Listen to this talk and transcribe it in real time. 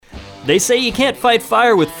They say you can't fight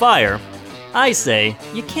fire with fire. I say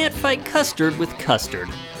you can't fight custard with custard.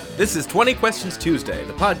 This is 20 Questions Tuesday,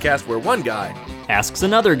 the podcast where one guy Asks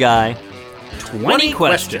another guy 20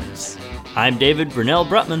 questions. I'm David Brunell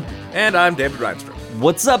Brutman. And I'm David Reinstrom.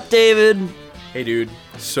 What's up, David? Hey, dude.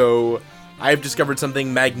 So, I've discovered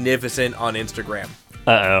something magnificent on Instagram.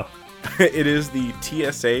 Uh-oh. It is the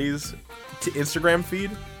TSA's Instagram feed.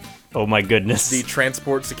 Oh my goodness. The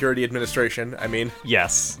Transport Security Administration,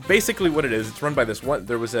 Yes. Basically what it is, it's run by this one.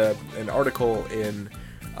 There was an article in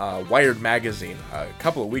Wired magazine a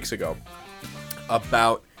couple of weeks ago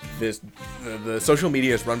about this. The social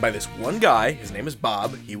media is run by this one guy. His name is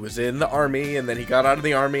Bob. He was in the Army, and then he got out of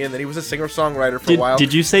the Army, and then he was a singer-songwriter for a while.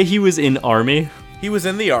 Did you say he was in Army? He was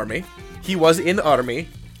in the Army. He was in Army.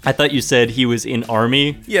 I thought you said he was in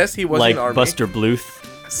Army. Yes, he was like in Army. Like Buster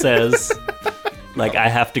Bluth says, like, I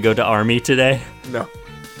have to go to Army today. No.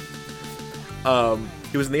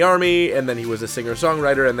 He was in the Army, and then he was a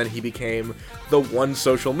singer-songwriter, and then he became the one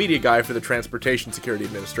social media guy for the Transportation Security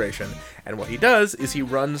Administration. And what he does is he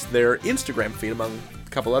runs their Instagram feed, among a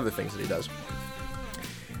couple other things that he does.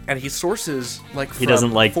 And he sources, like, he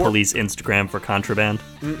doesn't like police Instagram for contraband?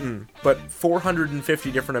 But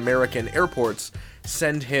 450 different American airports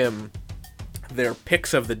send him their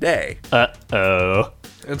pics of the day. Uh-oh.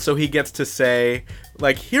 And so he gets to say,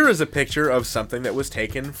 like, here is a picture of something that was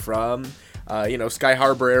taken from, Sky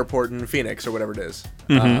Harbor Airport in Phoenix, or whatever it is.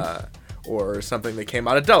 Or something that came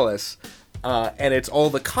out of Dulles. And it's all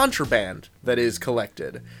the contraband that is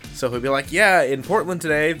collected. So he'll be like, yeah, in Portland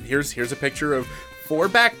today, here's a picture of 4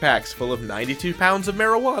 backpacks full of 92 pounds of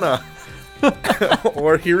marijuana.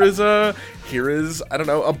 Or here is a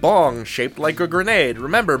bong shaped like a grenade.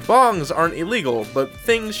 Remember, bongs aren't illegal, but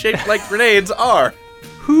things shaped like grenades are.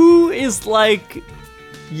 Who is like,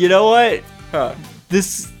 you know what?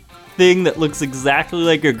 This thing that looks exactly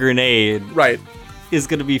like a grenade, right, is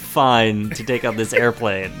gonna be fine to take on this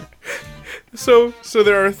airplane. So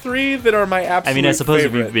there are 3 that are my absolute I suppose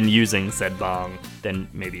favorite. if you've been using said bong, then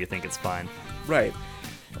maybe you think it's fine. Right.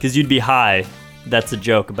 Because you'd be high. That's a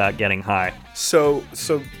joke about getting high. So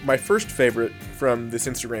my first favorite from this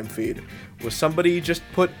Instagram feed was somebody just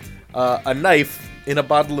put a knife in a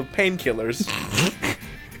bottle of painkillers.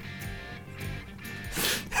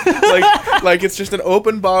 like it's just an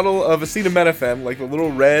open bottle of acetaminophen, like the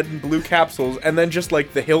little red and blue capsules, and then just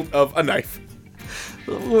like the hilt of a knife.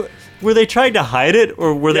 Were they trying to hide it,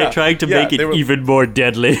 or were they trying to make it even more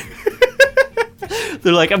deadly?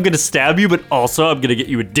 They're like, I'm gonna stab you, but also I'm gonna get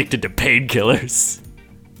you addicted to painkillers.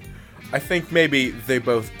 I think maybe they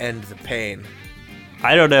both end the pain.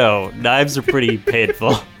 I don't know. Knives are pretty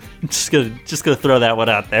painful. I'm just gonna throw that one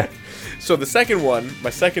out there. So the second one, my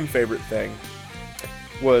second favorite thing,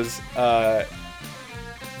 was there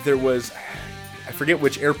was, I forget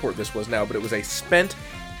which airport this was now, but it was a spent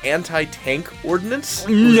anti-tank ordnance.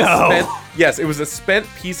 No. Yes, it was a spent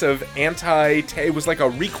piece of it was like a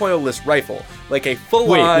recoilless rifle, like a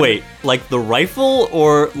full-on. Wait, like the rifle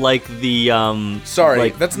or like the Sorry,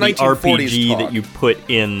 like that's the 1940s RPG talk. that you put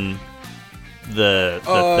in the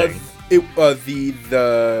thing.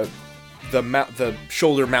 The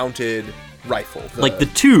shoulder-mounted rifle, like the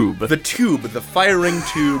tube, the firing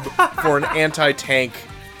tube for an anti-tank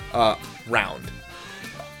round.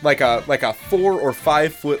 Like a 4 or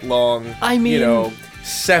 5 foot long,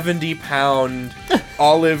 70-pound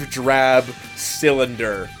olive drab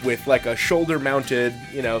cylinder with like a shoulder mounted,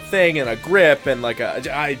 thing and a grip and like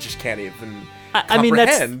I just can't even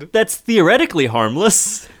comprehend. That's theoretically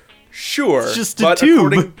harmless. Sure, it's just a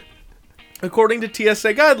tube. According to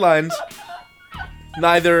TSA guidelines,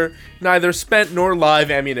 neither spent nor live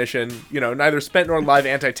ammunition, neither spent nor live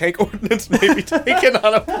anti-tank ordnance may be taken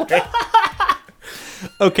on a plane.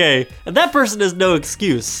 Okay, and that person has no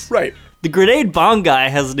excuse. Right. The grenade bong guy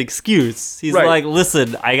has an excuse. He's like,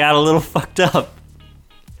 listen, I got a little fucked up.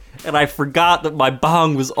 And I forgot that my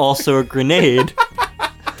bong was also a grenade.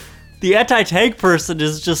 The anti-tank person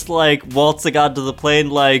is just like waltzing onto the plane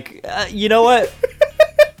like, you know what?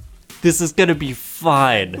 This is gonna be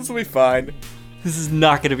fine. This will be fine. This is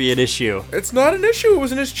not gonna be an issue. It's not an issue. It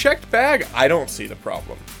was in his checked bag. I don't see the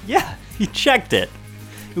problem. Yeah, he checked it.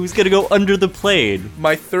 It was gonna go under the plane.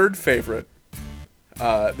 My third favorite,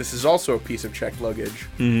 this is also a piece of checked luggage,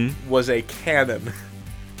 was a cannon.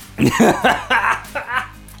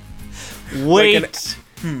 Wait,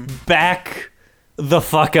 back the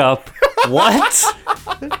fuck up. What?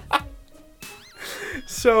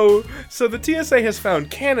 So the TSA has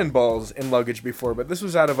found cannonballs in luggage before, but this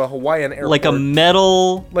was out of a Hawaiian airport. Like a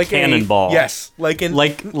metal cannonball. Yes, like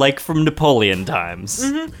from Napoleon times.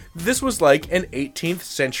 Mm-hmm. This was like an 18th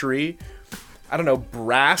century I don't know,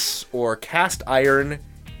 brass or cast iron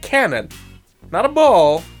cannon. Not a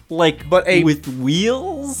ball. Like, but with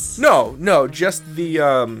wheels? No, just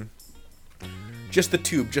the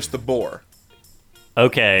tube, just the bore.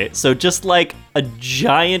 Okay, so just like a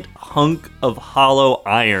giant hunk of hollow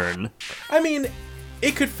iron. I mean,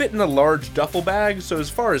 it could fit in a large duffel bag, so as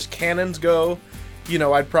far as cannons go,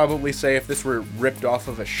 I'd probably say if this were ripped off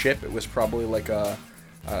of a ship, it was probably like a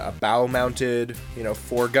bow-mounted,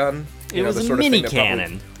 4-gun. It was a mini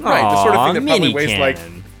cannon. Right, the sort of thing that probably weighs like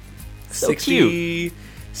so 60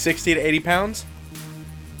 to 80 pounds.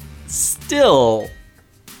 Still,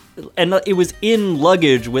 and it was in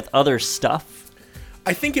luggage with other stuff.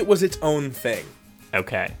 I think it was its own thing.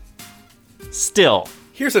 Okay. Still.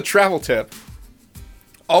 Here's a travel tip.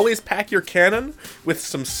 Always pack your cannon with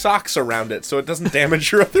some socks around it so it doesn't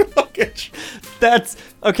damage your other luggage. That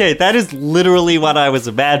is literally what I was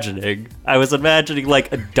imagining. I was imagining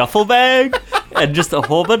like a duffel bag and just a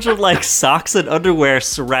whole bunch of like socks and underwear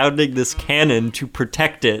surrounding this cannon to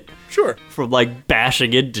protect it. Sure. From like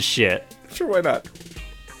bashing into shit. Sure, why not?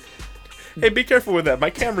 Hey, be careful with that. My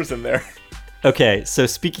camera's in there. Okay, so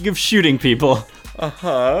speaking of shooting people.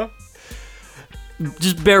 Uh-huh.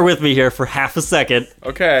 Just bear with me here for half a second.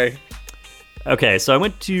 Okay. Okay, so I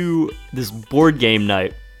went to this board game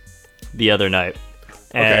night the other night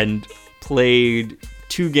and played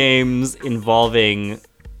 2 games involving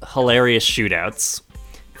hilarious shootouts.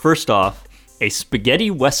 First off, a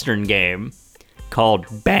spaghetti western game called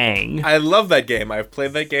Bang. I love that game. I've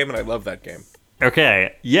played that game and I love that game.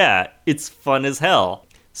 Okay, yeah, it's fun as hell.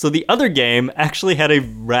 So the other game actually had a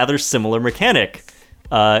rather similar mechanic.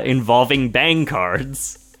 Involving bang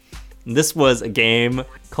cards. This was a game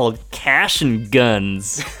called Cash and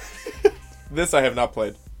Guns. This I have not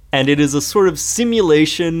played. And it is a sort of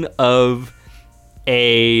simulation of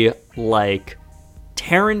a, like,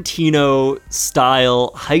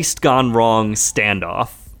 Tarantino-style heist gone wrong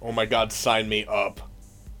standoff. Oh my god, sign me up.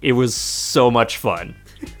 It was so much fun.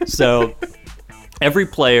 So, every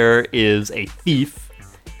player is a thief,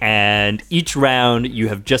 and each round you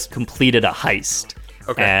have just completed a heist.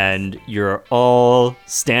 Okay. And you're all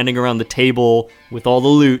standing around the table with all the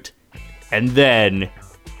loot, and then,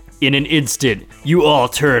 in an instant, you all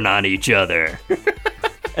turn on each other.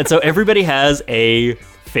 And so everybody has a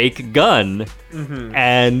fake gun,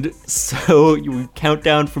 and so you count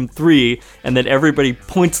down from 3, and then everybody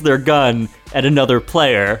points their gun at another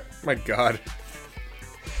player. My god.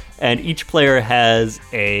 And each player has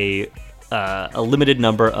a limited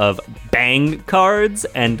number of bang cards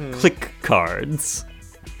and click cards.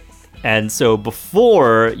 And so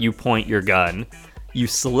before you point your gun, you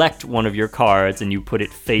select one of your cards and you put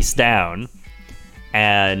it face down.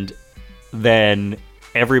 And then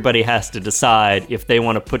everybody has to decide if they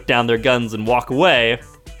want to put down their guns and walk away.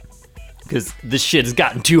 Because this shit has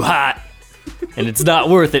gotten too hot. And it's not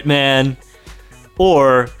worth it, man.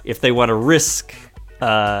 Or if they want to risk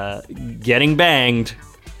getting banged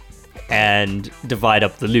and divide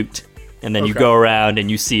up the loot. And then you go around and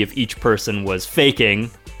you see if each person was faking,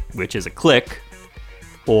 which is a click,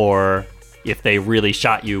 or if they really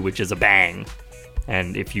shot you, which is a bang.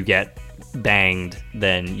 And if you get banged,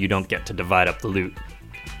 then you don't get to divide up the loot.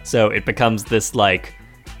 So it becomes this, like,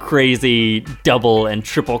 crazy double and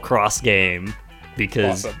triple cross game,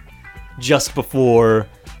 because just before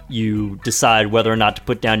you decide whether or not to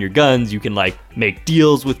put down your guns, you can, like, make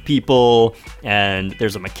deals with people, and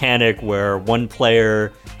there's a mechanic where one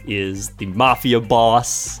player is the mafia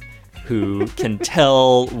boss, who can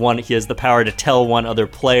he has the power to tell one other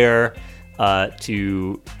player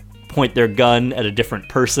to point their gun at a different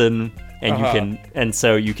person, and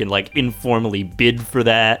so you can like informally bid for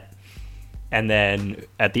that. And then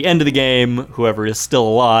at the end of the game, whoever is still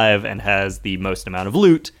alive and has the most amount of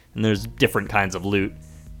loot, and there's different kinds of loot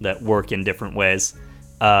that work in different ways,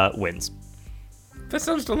 wins. That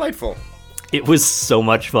sounds delightful. It was so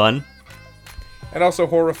much fun. And also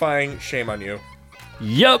horrifying. Shame on you.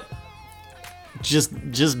 Yup. Just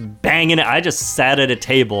banging it. I just sat at a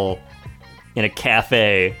table in a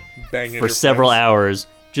cafe for several hours,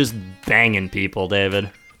 just banging people, David.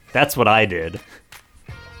 That's what I did.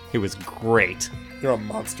 It was great. You're a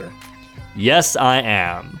monster. Yes, I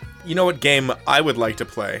am. You know what game I would like to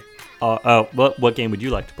play? What game would you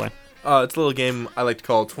like to play? It's a little game I like to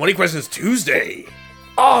call 20 Questions Tuesday.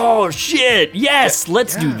 Oh, shit! Yes,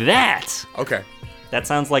 let's do that! Okay. That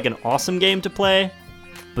sounds like an awesome game to play.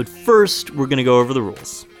 But first, we're going to go over the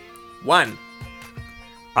rules. 1.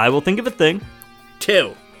 I will think of a thing.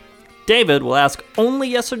 2. David will ask only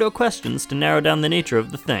yes or no questions to narrow down the nature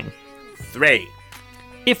of the thing. 3.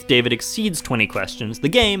 If David exceeds 20 questions, the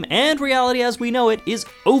game, and reality as we know it, is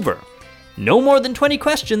over. No more than 20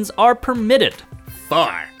 questions are permitted.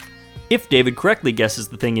 4. If David correctly guesses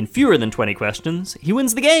the thing in fewer than 20 questions, he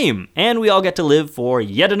wins the game, and we all get to live for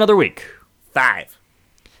yet another week. 5.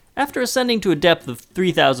 After ascending to a depth of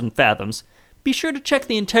 3,000 fathoms, be sure to check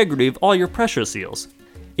the integrity of all your pressure seals.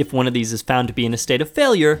 If one of these is found to be in a state of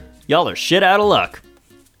failure, y'all are shit out of luck.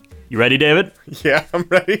 You ready, David? Yeah, I'm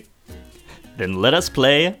ready. Then let us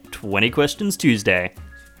play 20 Questions Tuesday.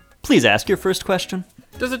 Please ask your first question.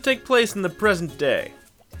 Does it take place in the present day?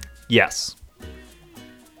 Yes.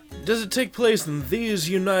 Does it take place in these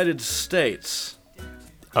United States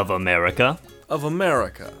Of America? of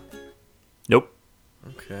America? Nope.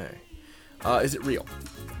 Okay. Is it real?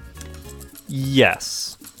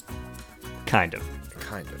 Yes. Kind of.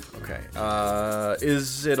 Kind of. Okay.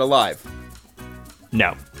 Is it alive?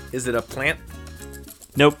 No. Is it a plant?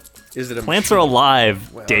 Nope. Is it a Plants machine? are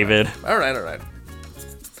alive, Well, David. All right.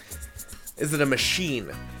 Is it a machine?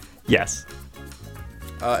 Yes.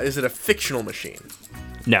 Is it a fictional machine?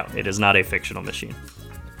 No, it is not a fictional machine.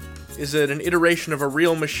 Is it an iteration of a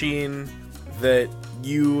real machine that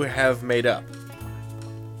you have made up?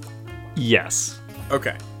 Yes.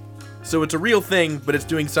 Okay. So it's a real thing, but it's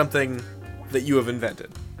doing something that you have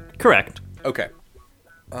invented. Correct. Okay.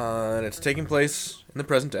 And it's taking place in the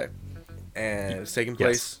present day. And it's taking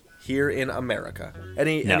place here in America. No,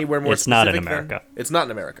 Anywhere more it's not in specific than- America. It's not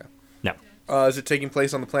in America. No. Is it taking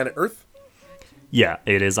place on the planet Earth? Yeah,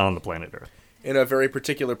 it is on the planet Earth. In a very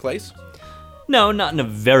particular place? No, not in a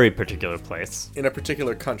very particular place. In a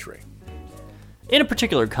particular country? In a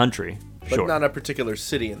particular country, But sure. not a particular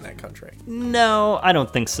city in that country. No, I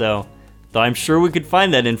don't think so. Though I'm sure we could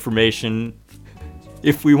find that information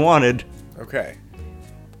if we wanted. Okay.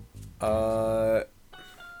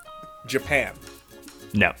 Japan.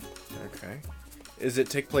 No. Okay. Does it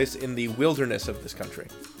take place in the wilderness of this country?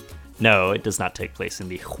 No, it does not take place in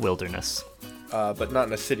the wilderness. But not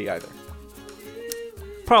in a city either.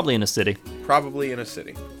 Probably in a city. Probably in a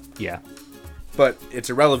city. Yeah. But it's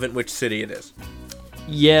irrelevant which city it is.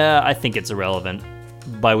 Yeah, I think it's irrelevant.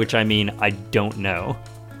 By which I mean I don't know.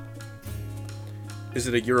 Is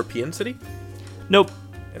it a European city? Nope.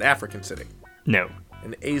 An African city? No.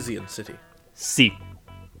 An Asian city? C.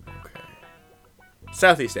 Okay.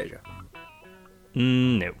 Southeast Asia?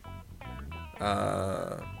 No.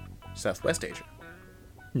 Southwest Asia?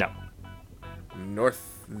 No.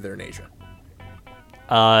 Northern Asia?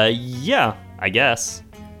 Yeah, I guess.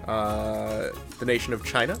 The nation of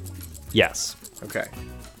China? Yes. Okay.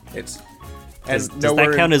 It's... Does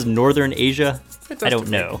nowhere that count as Northern Asia? It does I to don't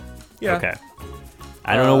me. know. Yeah. Okay.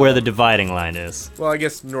 I don't know where the dividing line is. Well, I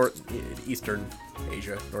guess Eastern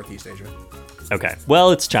Asia, Northeast Asia. Okay.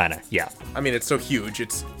 Well, it's China. Yeah. I mean, it's so huge.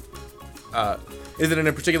 It's... is it in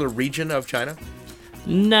a particular region of China?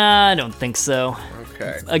 Nah, I don't think so.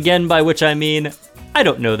 Okay. Again, by which I mean, I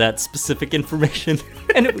don't know that specific information,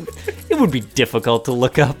 and it would be difficult to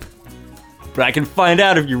look up. But I can find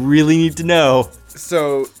out if you really need to know.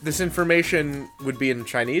 So, this information would be in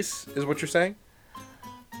Chinese, is what you're saying?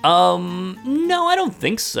 No, I don't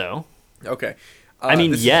think so. Okay. I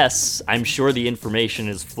mean, this is- yes, I'm sure the information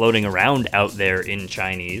is floating around out there in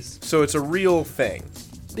Chinese. So it's a real thing.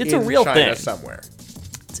 It's in a real China thing. somewhere.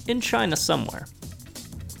 It's in China somewhere.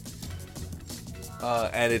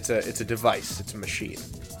 And it's a device. It's a machine.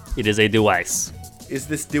 It is a device. Is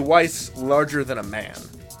this device larger than a man?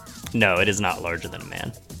 No, it is not larger than a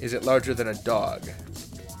man. Is it larger than a dog?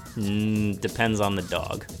 Depends on the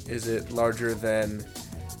dog. Is it larger than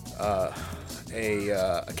a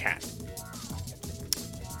cat?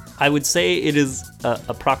 I would say it is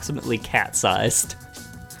approximately cat-sized.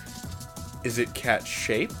 Is it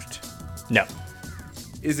cat-shaped? No.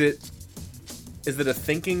 Is it a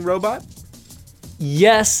thinking robot?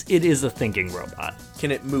 Yes, it is a thinking robot.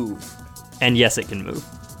 Can it move? And yes, it can move.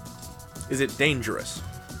 Is it dangerous?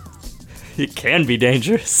 It can be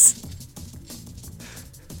dangerous.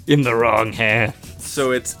 In the wrong hand.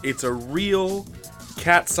 So it's a real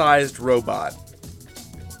cat-sized robot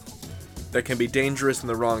that can be dangerous in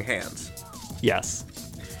the wrong hands. Yes.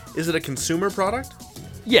 Is it a consumer product?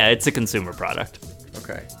 Yeah, it's a consumer product.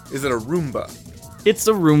 Okay. Is it a Roomba? It's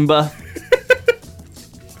a Roomba.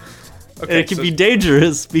 Okay, And it can so be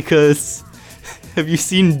dangerous because... Have you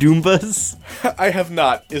seen Doombas? I have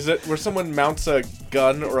not. Is it where someone mounts a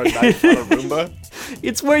gun or a knife on a Roomba?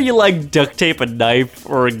 It's where you, like, duct tape a knife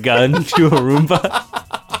or a gun to a Roomba.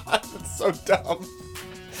 That's so dumb.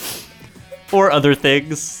 Or other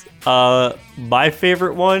things. My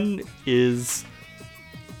favorite one is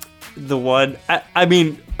the one... I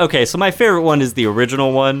mean, okay, so my favorite one is the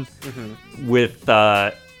original one with,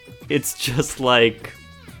 it's just like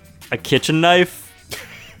a kitchen knife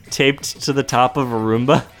taped to the top of a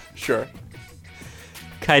Roomba, Sure.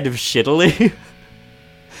 kind of shittily.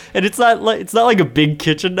 And it's not like a big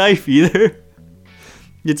kitchen knife either.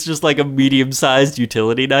 It's just like a medium-sized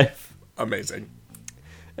utility knife. Amazing.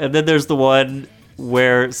 And then there's the one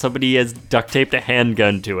where somebody has duct taped a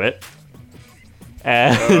handgun to it.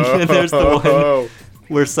 And then there's the one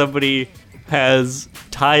where somebody has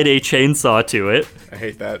tied a chainsaw to it. I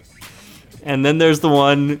hate that. And then there's the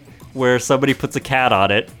one where somebody puts a cat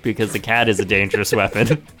on it because the cat is a dangerous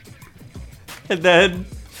weapon. And then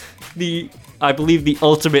I believe the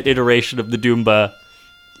ultimate iteration of the Doomba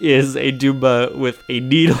is a Doomba with a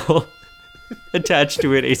needle attached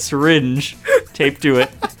to it, a syringe taped to it,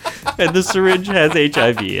 and the syringe has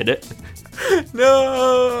HIV in it.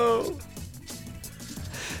 No!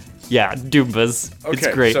 Yeah, Doombas. Okay, it's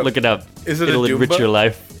great. so Look it up. is it It'll a Doomba? enrich your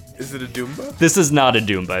life. Is it a Doomba? This is not a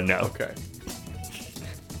Doomba, no. Okay.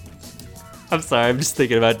 I'm sorry, I'm just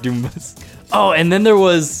thinking about Doombas. Oh, and then there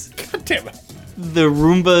was God damn it. the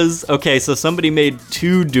Roombas. Okay, so somebody made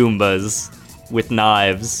 2 Doombas with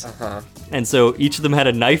knives. Uh-huh. And so each of them had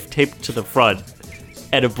a knife taped to the front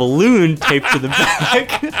and a balloon taped to the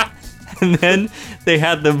back. And then they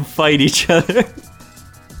had them fight each other.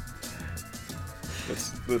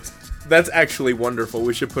 That's actually wonderful.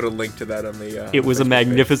 We should put a link to that on the It was a Facebook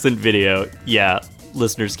magnificent video. Yeah,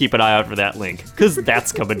 listeners, keep an eye out for that link, because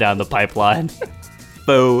that's coming down the pipeline.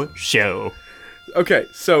 Faux show. page. Okay,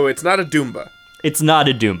 so it's not a Doomba. It's not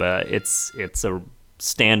a Doomba. It's a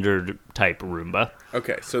standard type Roomba.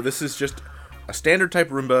 Okay, so this is just a standard type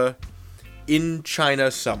Roomba in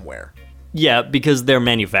China somewhere. Yeah, because they're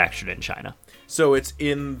manufactured in China. So it's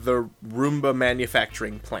in the Roomba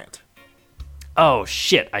manufacturing plant. Oh,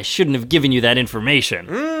 shit. I shouldn't have given you that information.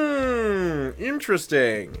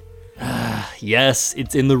 Interesting. Yes,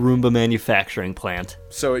 it's in the Roomba manufacturing plant.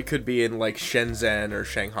 So it could be in like Shenzhen or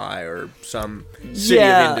Shanghai or some city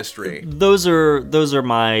of industry. Those are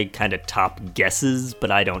my kind of top guesses,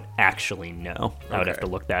 but I don't actually know. I would have Okay.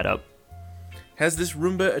 to look that up. Has this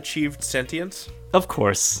Roomba achieved sentience? Of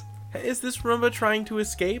course. Is this Roomba trying to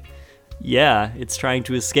escape? Yeah, it's trying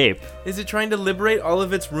to escape. Is it trying to liberate all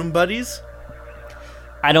of its room buddies?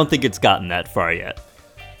 I don't think it's gotten that far yet.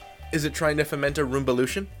 Is it trying to foment a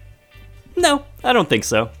Roombalution? No, I don't think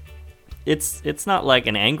so. It's not like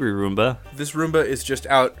an angry Roomba. This Roomba is just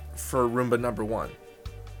out for Roomba number 1.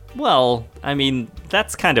 Well, I mean,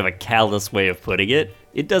 that's kind of a callous way of putting it.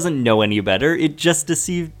 It doesn't know any better. It just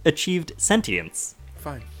achieved sentience.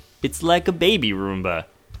 Fine. It's like a baby Roomba.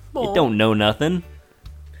 Aw. It don't know nothing.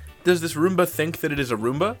 Does this Roomba think that it is a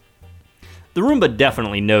Roomba? The Roomba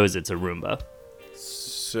definitely knows it's a Roomba.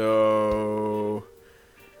 So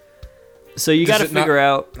You Does gotta it not- figure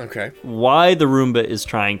out okay. why the Roomba is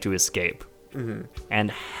trying to escape.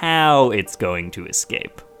 And how it's going to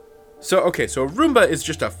escape. So a Roomba is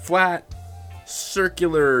just a flat,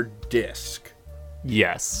 circular disc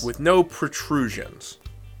Yes. with no protrusions.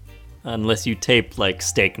 Unless you tape, like,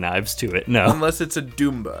 steak knives to it. No. Unless it's a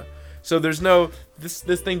Doomba. So there's no... This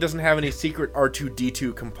thing doesn't have any secret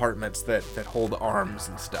R2-D2 compartments that hold arms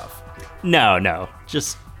and stuff. No.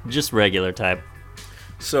 Just regular type.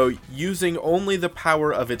 So using only the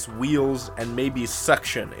power of its wheels and maybe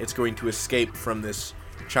suction, it's going to escape from this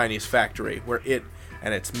Chinese factory where it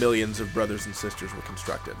and its millions of brothers and sisters were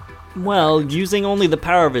constructed. Well, using only the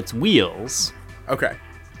power of its wheels. Okay.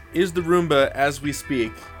 Is the Roomba, as we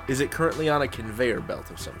speak, is it currently on a conveyor belt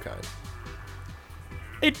of some kind?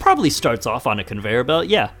 It probably starts off on a conveyor belt,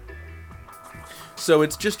 yeah. So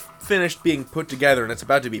it's just finished being put together and it's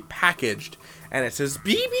about to be packaged, and it says,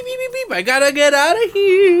 beep, beep, beep, beep, beep, I gotta get out of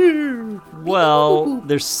here. Well,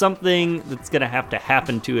 there's something that's gonna have to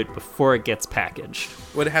happen to it before it gets packaged.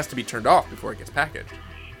 Well, it has to be turned off before it gets packaged,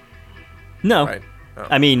 No. right? Oh.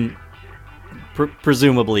 I mean,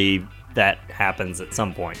 presumably that happens at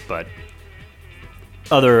some point, but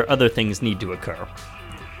other things need to occur,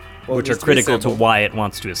 Well, it which are needs to be critical to assembled. why it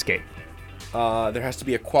wants to escape. There has to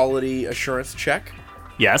be a quality assurance check,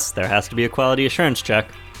 Yes, there has to be a quality assurance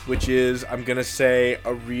check. which is, I'm gonna say,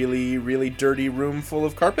 a really, really dirty room full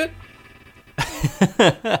of carpet.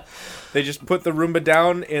 They just put the Roomba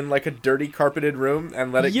down in like a dirty carpeted room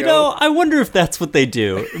and let it You go. know, I wonder if that's what they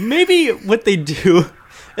do. Maybe what they do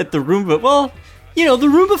at the Roomba, well, you know, the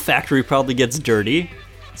Roomba factory probably gets dirty.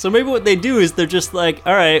 So maybe what they do is they're just like,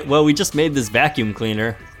 all right, well, we just made this vacuum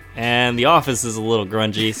cleaner and the office is a little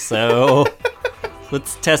grungy, so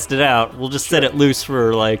let's test it out. We'll just set it loose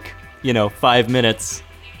for 5 minutes,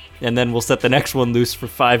 and then we'll set the next one loose for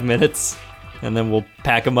 5 minutes, and then we'll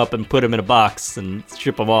pack them up and put them in a box and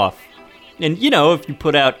ship them off. And, if you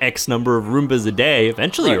put out X number of Roombas a day,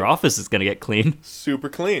 eventually your office is going to get clean. Super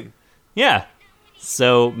clean. Yeah.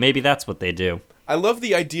 So maybe that's what they do. I love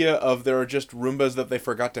the idea of there are just Roombas that they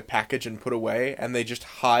forgot to package and put away, and they just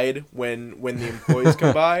hide when the employees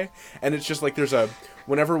come by. And it's just like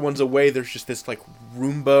whenever one's away, there's just this like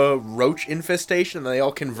Roomba roach infestation, and they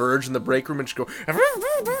all converge in the break room and just go.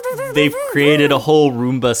 They've created a whole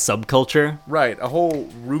Roomba subculture. Right, a whole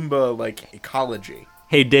Roomba like ecology.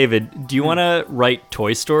 Hey, David, do you want to write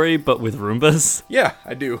Toy Story, but with Roombas? Yeah,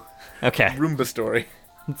 I do. Okay. Roomba story.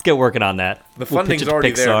 Let's get working on that. The funding's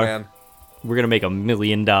already there, man. We're going to make $1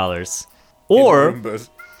 million. Or... In Roombas.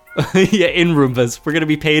 Yeah, in Roombas. We're going to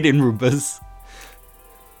be paid in Roombas.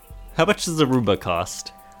 How much does a Roomba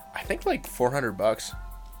cost? I think like $400.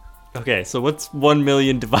 Okay, so what's 1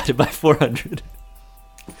 million divided by 400?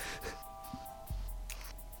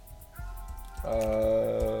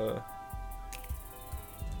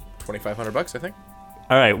 $2,500, I think.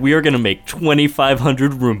 All right, we are going to make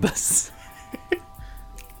 2,500 Roombas.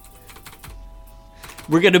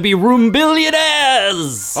 We're going to be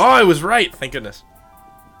Roombillionaires! Oh, I was right. Thank goodness.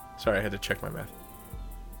 Sorry, I had to check my math.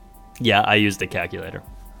 Yeah, I used a calculator.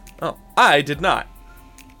 Oh, I did not.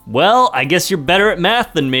 Well, I guess you're better at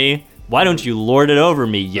math than me. Why don't you lord it over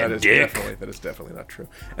me, you dick? That is definitely not true.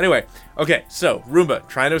 Anyway, okay, so Roomba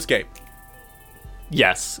trying to escape.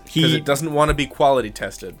 Yes, because it doesn't want to be quality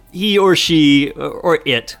tested. He or she or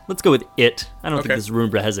it. Let's go with it. I don't think this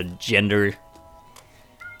Roomba has a gender.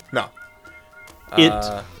 No. It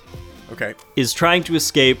okay. is trying to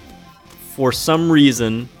escape for some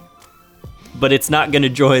reason, but it's not going to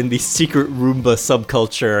join the secret Roomba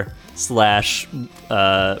subculture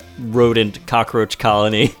 / rodent cockroach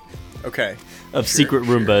colony. Okay. Of secret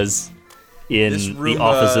Roombas in the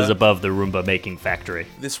offices above the Roomba making factory.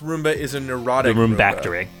 This Roomba is a neurotic Roomba.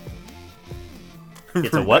 Factory.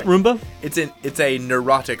 It's a what Roomba? It's a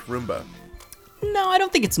neurotic Roomba. No, I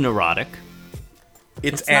don't think it's neurotic.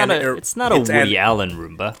 It's not a Woody Allen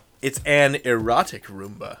Roomba. It's an erotic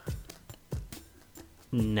Roomba.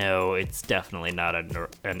 No, it's definitely not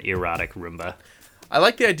an erotic Roomba. I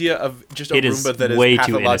like the idea of just a Roomba that is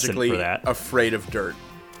pathologically afraid of dirt.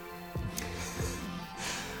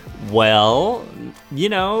 Well,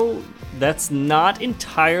 that's not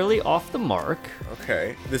entirely off the mark.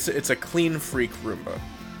 Okay. It's a clean freak Roomba.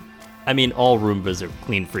 I mean, all Roombas are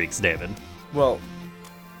clean freaks, David. Well,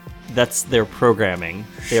 that's their programming.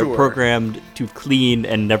 They're programmed to clean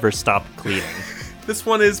and never stop cleaning. This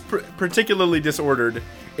one is particularly disordered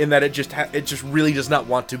in that it just really does not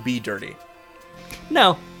want to be dirty.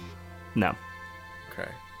 No. Okay.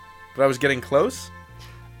 But I was getting close?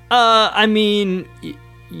 I mean,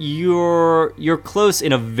 you're close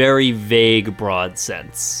in a very vague, broad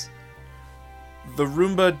sense. The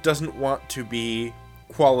Roomba doesn't want to be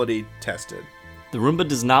quality tested. The Roomba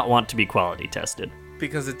does not want to be quality tested.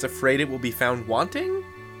 Because it's afraid it will be found wanting?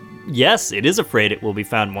 Yes, it is afraid it will be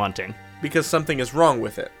found wanting. Because something is wrong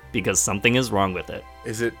with it. Because something is wrong with it.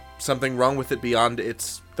 Is it something wrong with it beyond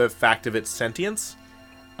the fact of its sentience?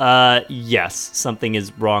 Yes, something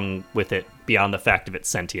is wrong with it beyond the fact of its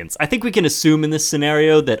sentience. I think we can assume in this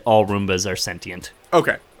scenario that all Roombas are sentient.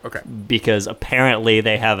 Okay. Because apparently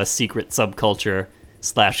they have a secret subculture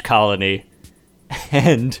 / colony,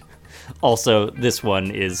 and also this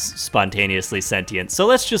one is spontaneously sentient. So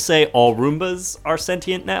let's just say all Roombas are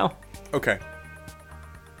sentient now. Okay.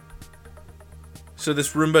 So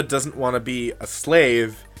this Roomba doesn't want to be a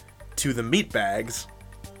slave to the meat bags.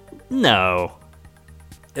 No.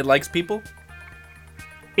 It likes people?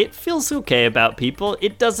 It feels okay about people.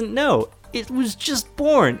 It doesn't know. It was just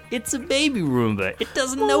born. It's a baby Roomba. It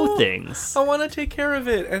doesn't know things. I want to take care of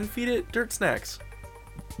it and feed it dirt snacks.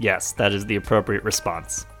 Yes, that is the appropriate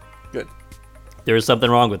response. Good. There is something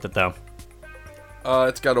wrong with it, though.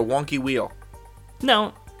 It's got a wonky wheel.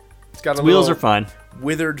 No. Its got wheels are fine.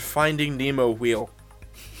 Withered Finding Nemo wheel.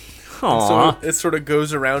 Aww. So it sort of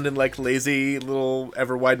goes around in like lazy little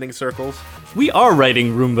ever-widening circles. We are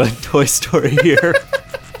writing Roomba Toy Story here.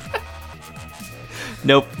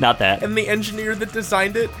 Nope, not that. And the engineer that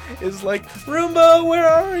designed it is like, Roomba, where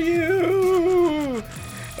are you?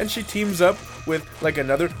 And she teams up with like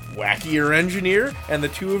another wackier engineer, and the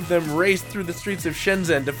two of them race through the streets of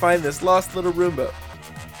Shenzhen to find this lost little Roomba.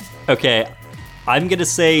 Okay, I'm gonna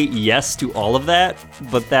say yes to all of that,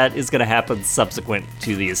 but that is gonna happen subsequent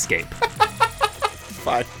to the escape.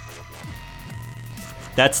 Fine.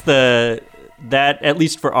 That, at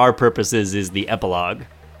least for our purposes, is the epilogue.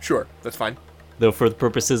 Sure, that's fine. Though for the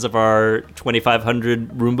purposes of our 2,500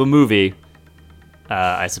 Roomba movie,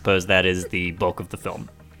 I suppose that is the bulk of the film.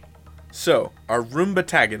 So, our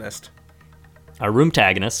Roomba-tagonist. Our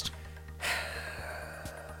Roomtagonist.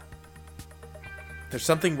 There's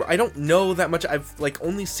something... I don't know that much. I've, like,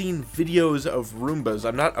 only seen videos of Roombas.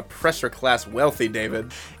 I'm not oppressor class wealthy,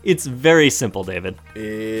 David. It's very simple, David.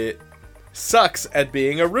 It sucks at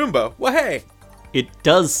being a Roomba. Well, hey. It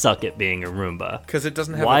does suck at being a Roomba. Because it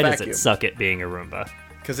doesn't have Why a vacuum. does it suck at being a Roomba?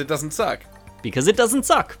 Because it doesn't suck. Because it doesn't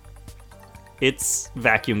suck. Its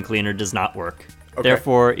vacuum cleaner does not work. Okay.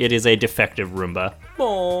 Therefore, it is a defective Roomba.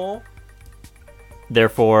 Aww.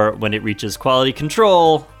 Therefore, when it reaches quality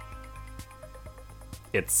control,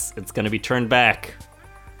 it's going to be turned back.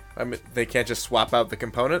 I mean, they can't just swap out the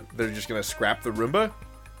component? They're just going to scrap the Roomba?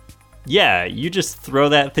 Yeah, you just throw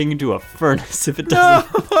that thing into a furnace if it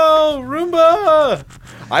doesn't. No, Roomba!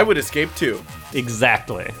 I would escape too.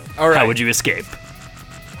 Exactly. All right. How would you escape?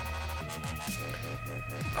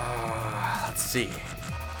 Let's see.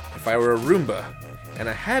 If I were a Roomba and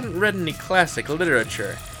I hadn't read any classic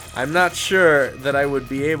literature, I'm not sure that I would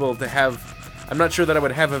be able to have... I'm not sure that I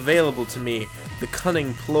would have available to me the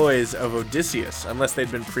cunning ploys of Odysseus, unless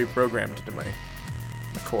they'd been pre-programmed into my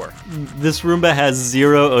core. This Roomba has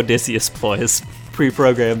 0 Odysseus ploys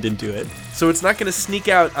pre-programmed into it. So it's not going to sneak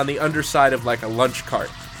out on the underside of like a lunch cart.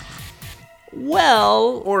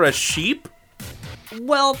 Well, Or a sheep?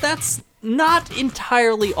 that's not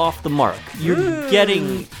entirely off the mark. You're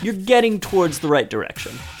getting towards the right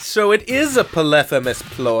direction. So it is a polyphemus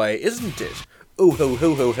ploy, isn't it? Ooh ho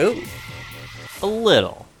ho ho ho. A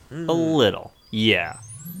little. Yeah.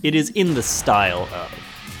 It is in the style of.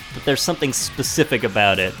 But there's something specific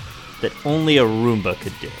about it that only a Roomba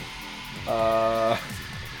could do.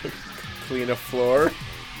 Clean a floor?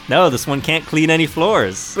 No, this one can't clean any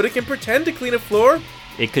floors. But it can pretend to clean a floor?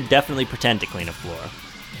 It could definitely pretend to clean a floor.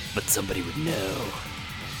 But somebody would know.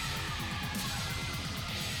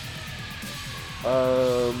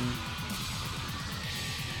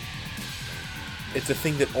 It's a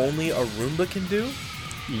thing that only a Roomba can do?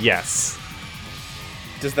 Yes.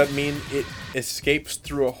 Does that mean it escapes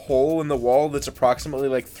through a hole in the wall that's approximately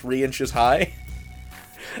like 3 inches high?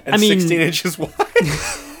 And 16 inches wide?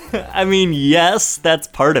 I mean, yes, that's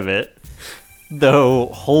part of it. Though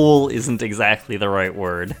hole isn't exactly the right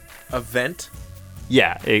word. A vent?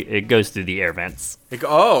 Yeah, it goes through the air vents.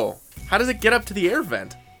 How does it get up to the air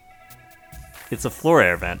vent? It's a floor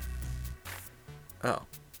air vent. Oh.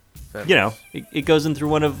 You know, it goes in through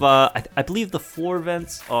one of, I believe the floor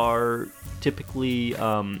vents are typically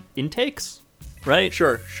intakes, right?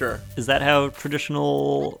 Sure. Is that how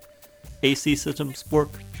traditional AC systems work?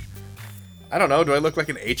 I don't know. Do I look like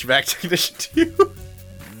an HVAC technician to you?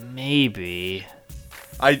 Maybe.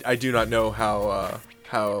 I do not know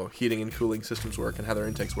how heating and cooling systems work and how their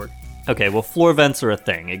intakes work. Okay, well, floor vents are a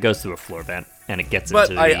thing. It goes through a floor vent, and it gets But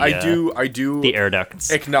into I do the air ducts.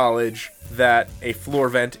 Acknowledge that a floor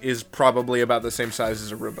vent is probably about the same size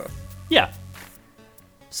as a Roomba. Yeah.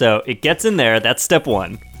 So it gets in there. That's step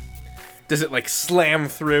one. Does it like slam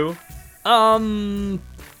through? I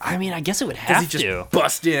mean, I guess it would have Does he to. just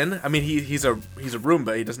bust in? I mean, he's a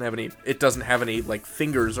Roomba. He doesn't have any. It doesn't have any like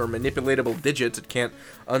fingers or manipulatable digits. It can't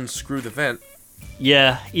unscrew the vent.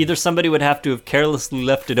 Yeah, either somebody would have to have carelessly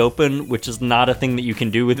left it open, which is not a thing that you can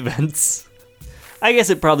do with vents. I guess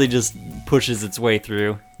it probably just pushes its way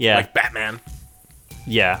through. Yeah. Like Batman.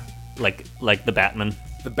 Yeah, like the Batman.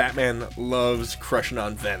 The Batman loves crushing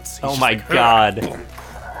on vents. He's Oh just my like, god.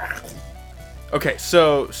 Okay,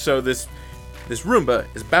 so this Roomba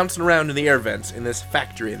is bouncing around in the air vents in this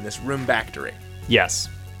factory, in this Roombactory. Yes.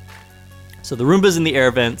 So the Roomba's in the air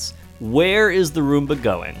vents. Where is the Roomba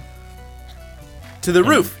going? To the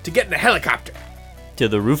roof to get in a helicopter. To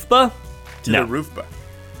the roofba? To No. the roofba.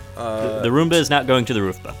 The Roomba is not going to the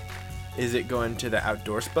roofba. Is it going to the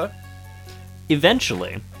outdoor spa?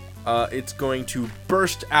 Eventually. It's going to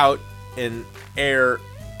burst out an air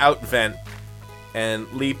out vent and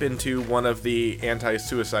leap into one of the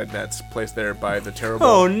anti-suicide nets placed there by the terrible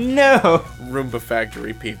Oh no! Roomba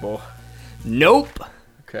factory people. Nope.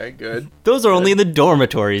 Okay, good. Those are only in the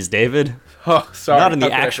dormitories, David. Oh, sorry. Not in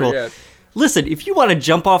the How could I actual. forget? Listen, if you want to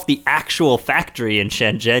jump off the actual factory in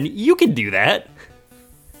Shenzhen, you can do that.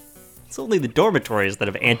 It's only the dormitories that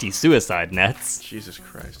have anti-suicide nets. Jesus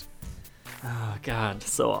Christ. Oh god,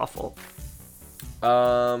 so awful.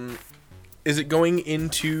 Is it going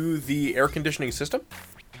into the air conditioning system?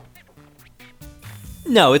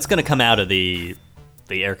 No, it's gonna come out of the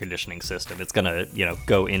air conditioning system. It's gonna,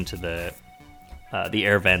 go into the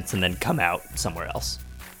air vents and then come out somewhere else.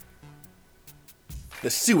 The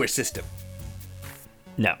sewer system.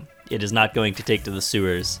 No, it is not going to take to the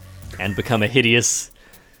sewers and become a hideous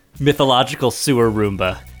mythological sewer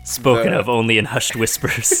Roomba, spoken of only in hushed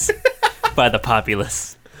whispers by the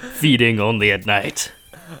populace, feeding only at night.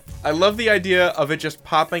 I love the idea of it just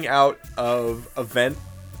popping out of a vent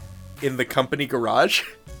in the company garage.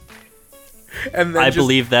 And then I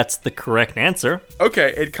believe that's the correct answer.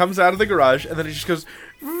 Okay, it comes out of the garage, and then it just goes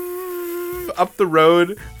up the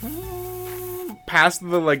road, past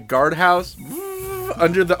the like guardhouse,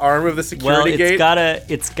 under the arm of the security gate.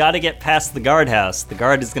 It's gotta get past the guardhouse. The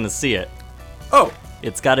guard is gonna see it. Oh,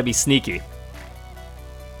 It's gotta be sneaky.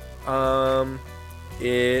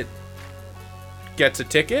 it gets a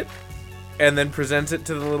ticket, and then presents it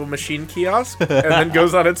to the little machine kiosk, and then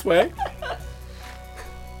goes on its way.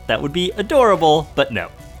 That would be adorable, but no.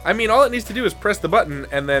 I mean, all it needs to do is press the button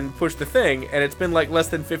and then push the thing, and it's been like less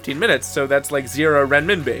than 15 minutes, so that's like 0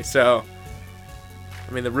 renminbi. So,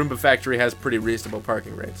 I mean, the Roomba factory has pretty reasonable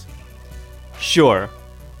parking rates. Sure,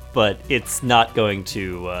 but it's not going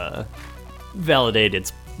to validate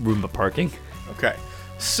its Roomba parking. Okay.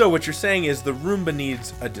 So what you're saying is the Roomba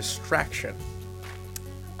needs a distraction.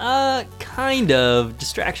 Kind of.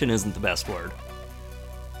 Distraction isn't the best word.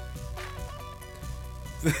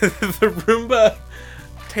 The Roomba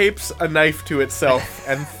tapes a knife to itself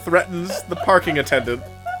and threatens the parking attendant.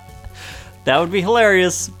 That would be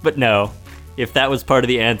hilarious, but no. If that was part of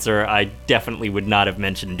the answer, I definitely would not have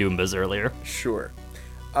mentioned Doombas earlier. Sure.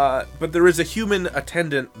 But there is a human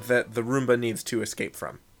attendant that the Roomba needs to escape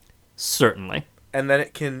from. Certainly. And then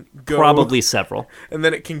it can go... Probably several. And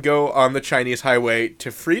then it can go on the Chinese highway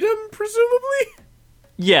to freedom, presumably?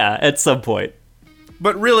 Yeah, at some point.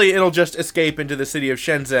 But really, it'll just escape into the city of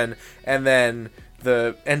Shenzhen, and then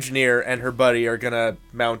the engineer and her buddy are gonna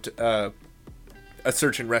mount a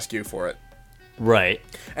search and rescue for it. Right.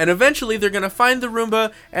 And eventually, they're gonna find the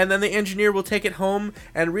Roomba, and then the engineer will take it home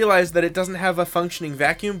and realize that it doesn't have a functioning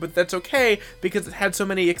vacuum, but that's okay, because it had so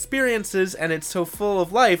many experiences, and it's so full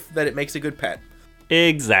of life that it makes a good pet.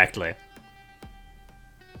 Exactly.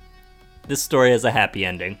 This story has a happy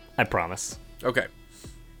ending, I promise. Okay.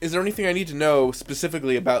 Is there anything I need to know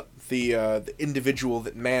specifically about the individual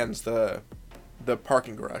that mans the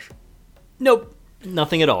parking garage? Nope.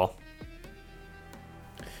 Nothing at all.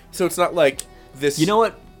 So it's not like this... You know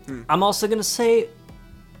what? I'm also going to say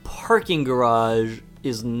parking garage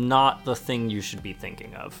is not the thing you should be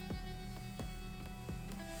thinking of.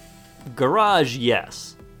 Garage,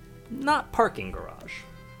 yes. Not parking garage.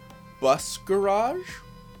 Bus garage?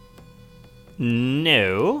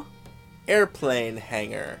 No. Airplane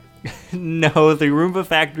hangar. No, the Roomba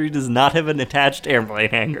factory does not have an attached airplane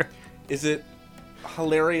hangar. Is it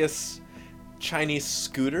hilarious Chinese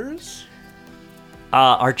scooters?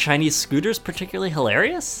 Are Chinese scooters particularly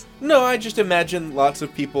hilarious? No, I just imagine lots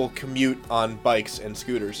of people commute on bikes and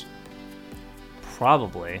scooters.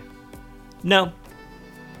 Probably. No.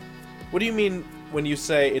 What do you mean when you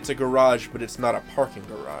say it's a garage, but it's not a parking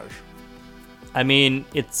garage? I mean,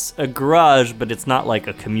 it's a garage, but it's not like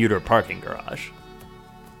a commuter parking garage.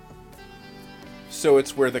 So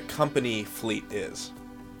it's where the company fleet is?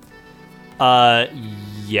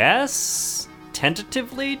 Yes?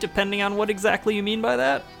 Tentatively, depending on what exactly you mean by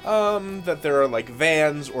that. That there are like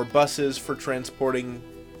vans or buses for transporting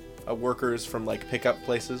workers from like pickup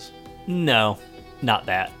places? No, not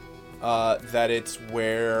that. That it's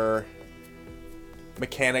where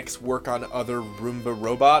mechanics work on other Roomba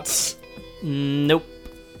robots? Nope.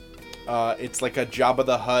 It's like a Jabba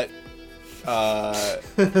the Hutt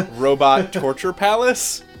robot torture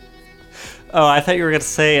palace? Oh, I thought you were going to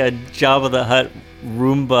say a Jabba the Hutt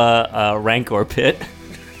Roomba Rancor pit.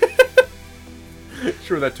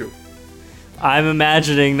 Sure, that too. I'm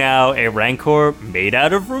imagining now a Rancor made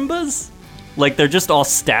out of Roombas. Like they're just all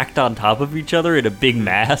stacked on top of each other in a big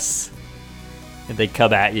mass. And they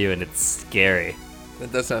come at you and it's scary.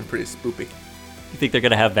 That does sound pretty spoopy. You think they're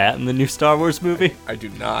going to have that in the new Star Wars movie? I do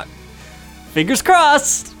not. Fingers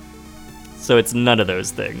crossed! So it's none of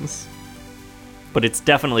those things. But it's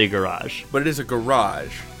definitely a garage. But it is a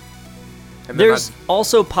garage. And There's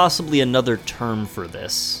also possibly another term for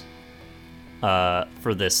this.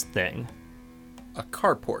 For this thing. a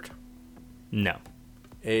carport. No.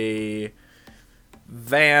 A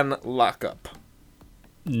van lockup.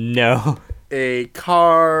 No. A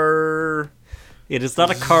car... It is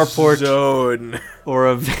not a carport zone. or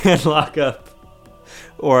a van lockup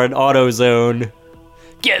or an auto zone.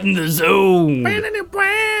 Get in the zone!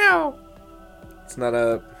 It's not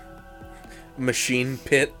a machine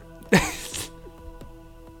pit.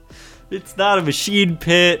 It's not a machine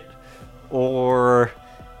pit or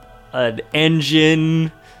an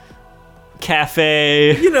engine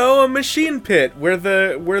cafe. You know, a machine pit where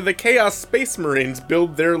the Chaos Space Marines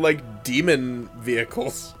build their like demon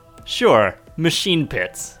vehicles. Sure, machine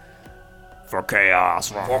pits. For chaos.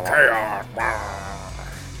 For chaos.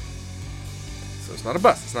 So it's not a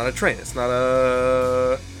bus. It's not a train. It's not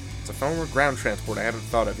a... It's a form of ground transport I haven't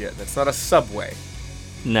thought of yet. It's not a subway.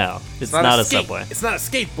 No, it's not a subway. It's not a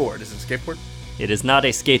skateboard. Is it a skateboard? It is not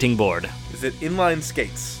a skating board. Is it inline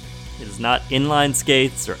skates? It is not inline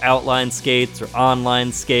skates, or outline skates, or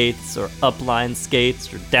online skates, or upline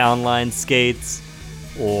skates, or downline skates,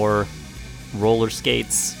 or roller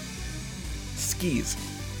skates. Skis.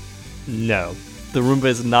 No, the Roomba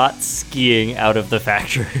is not skiing out of the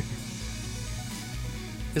factory.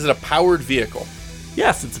 Is it a powered vehicle?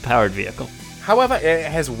 Yes, it's a powered vehicle. However, it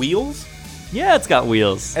has wheels, Yeah, it's got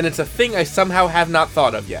wheels. and it's a thing I somehow have not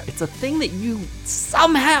thought of yet. It's a thing that you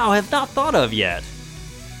somehow have not thought of yet.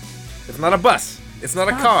 It's not a bus. It's not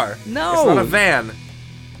a car. No. It's not a van.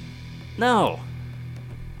 No.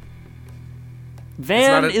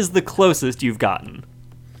 Van It's not is the closest you've gotten.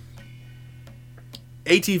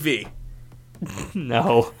 ATV.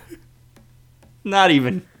 No. Not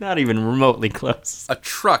even remotely close. A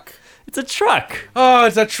truck. It's a truck. Oh,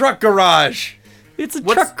 it's a truck garage. It's a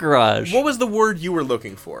truck garage. What was the word you were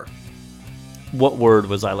looking for? What word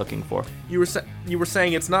was I looking for? You were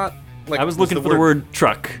saying it's not like I was looking for the word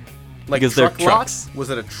truck. like because truck they're trucks. lot. Was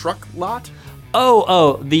it a truck lot?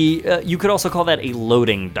 The you could also call that a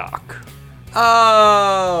loading dock.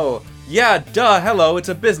 Oh, yeah, duh. Hello, it's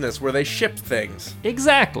a business where they ship things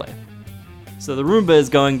Exactly. So the Roomba is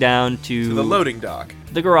going down to the loading dock.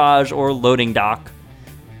 the garage or loading dock,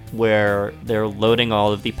 where they're loading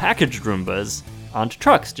all of the packaged Roombas onto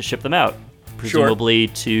trucks to ship them out. Presumably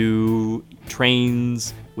to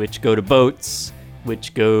trains, which go to boats,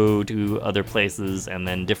 which go to other places, and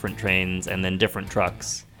then different trains, and then different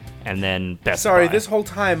trucks, and then Best Sorry, Buy. this whole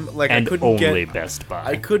time, like, And I couldn't only get Best Buy.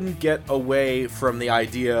 I couldn't get away from the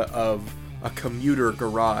idea of a commuter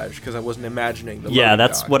garage because I wasn't imagining the Yeah, loading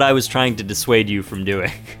that's dock. what I was trying to dissuade you from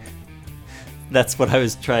doing. That's what I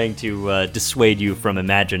was trying to dissuade you from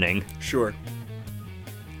imagining. Sure.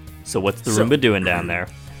 So what's the So- Roomba doing down there?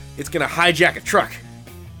 It's gonna hijack a truck.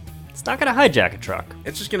 It's not going to hijack a truck.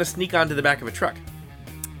 It's just gonna sneak onto the back of a truck.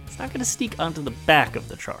 It's not going to sneak onto the back of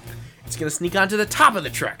the truck. It's gonna sneak onto the top of the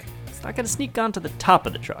truck. It's not going to sneak onto the top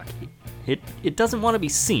of the truck. It doesn't want to be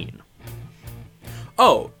seen.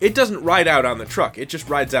 Oh, it doesn't ride out on the truck. It just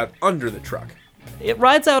rides out under the truck. It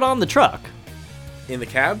rides out on the truck, In the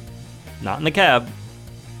cab, not in the cab,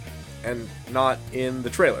 and not in the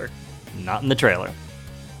trailer. not in the trailer.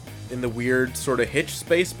 In the weird sort of hitch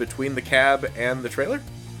space between the cab and the trailer.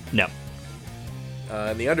 No.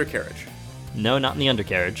 In the undercarriage. No, not in the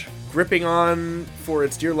undercarriage. Gripping on for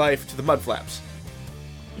its dear life to the mud flaps.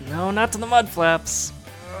 No, not to the mud flaps.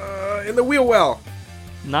 In the wheel well.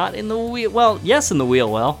 Not in the wheel. Well, yes, in the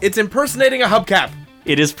wheel well. It's impersonating a hubcap.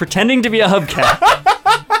 It is pretending to be a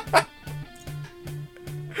hubcap.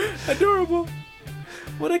 Adorable.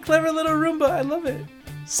 What a clever little Roomba. I love it.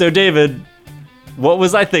 So, David, what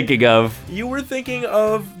was I thinking of? You were thinking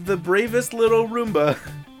of the bravest little Roomba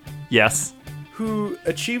Yes. who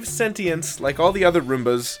achieves sentience like all the other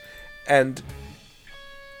Roombas and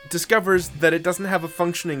discovers that it doesn't have a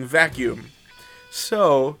functioning vacuum.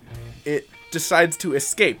 So, it decides to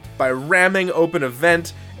escape by ramming open a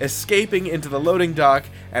vent, escaping into the loading dock,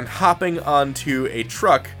 and hopping onto a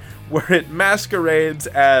truck where it masquerades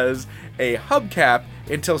as a hubcap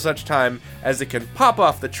until such time as it can pop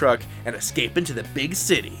off the truck and escape into the big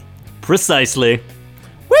city. Precisely.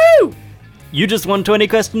 Woo! You just won 20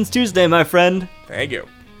 Questions Tuesday, my friend. Thank you.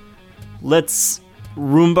 Let's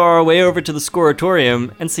Roomba our way over to the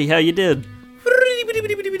Scoratorium and see how you did.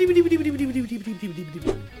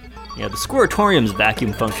 Yeah, the Scoratorium's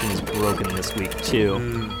vacuum function is broken this week,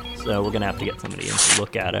 too. So we're going to have to get somebody in to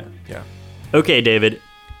look at it. Yeah. Okay, David.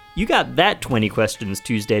 You got that 20 Questions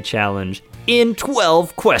Tuesday challenge in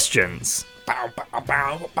 12 questions. Bow, bow,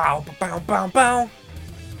 bow, bow, bow, bow, bow.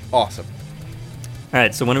 Awesome. All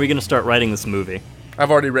right, so when are we going to start writing this movie?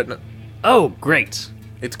 I've already written it. Oh, great.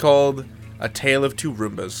 It's called A Tale of Two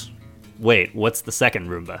Roombas. Wait, what's the second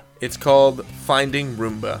Roomba? It's called Finding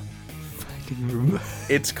Roomba.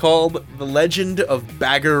 It's called The Legend of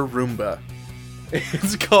Bagger Roomba.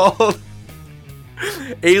 It's called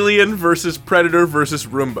Alien versus Predator versus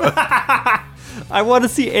Roomba. I want to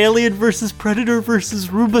see Alien versus Predator versus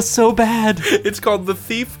Roomba so bad. It's called The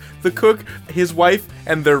Thief, the Cook, his wife,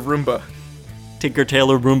 and their Roomba. Tinker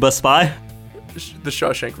Tailor Roomba Spy. The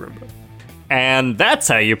Shawshank Roomba. And that's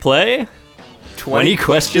how you play 20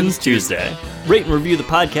 Questions Tuesday. Rate and review the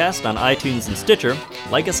podcast on iTunes and Stitcher,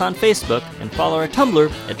 like us on Facebook, and follow our Tumblr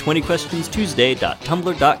at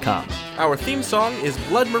 20questionstuesday.tumblr.com. Our theme song is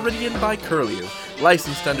Blood Meridian by Curlew,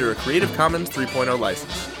 licensed under a Creative Commons 3.0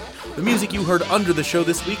 license. The music you heard under the show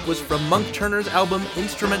this week was from Monk Turner's album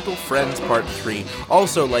Instrumental Friends Part 3,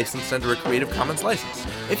 also licensed under a Creative Commons license.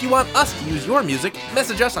 If you want us to use your music,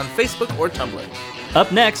 message us on Facebook or Tumblr.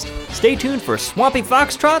 Up next, stay tuned for Swampy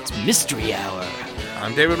Foxtrot's Mystery Hour.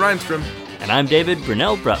 I'm David Reinstrom. And I'm David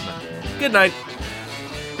Brunell Brutman. Good night.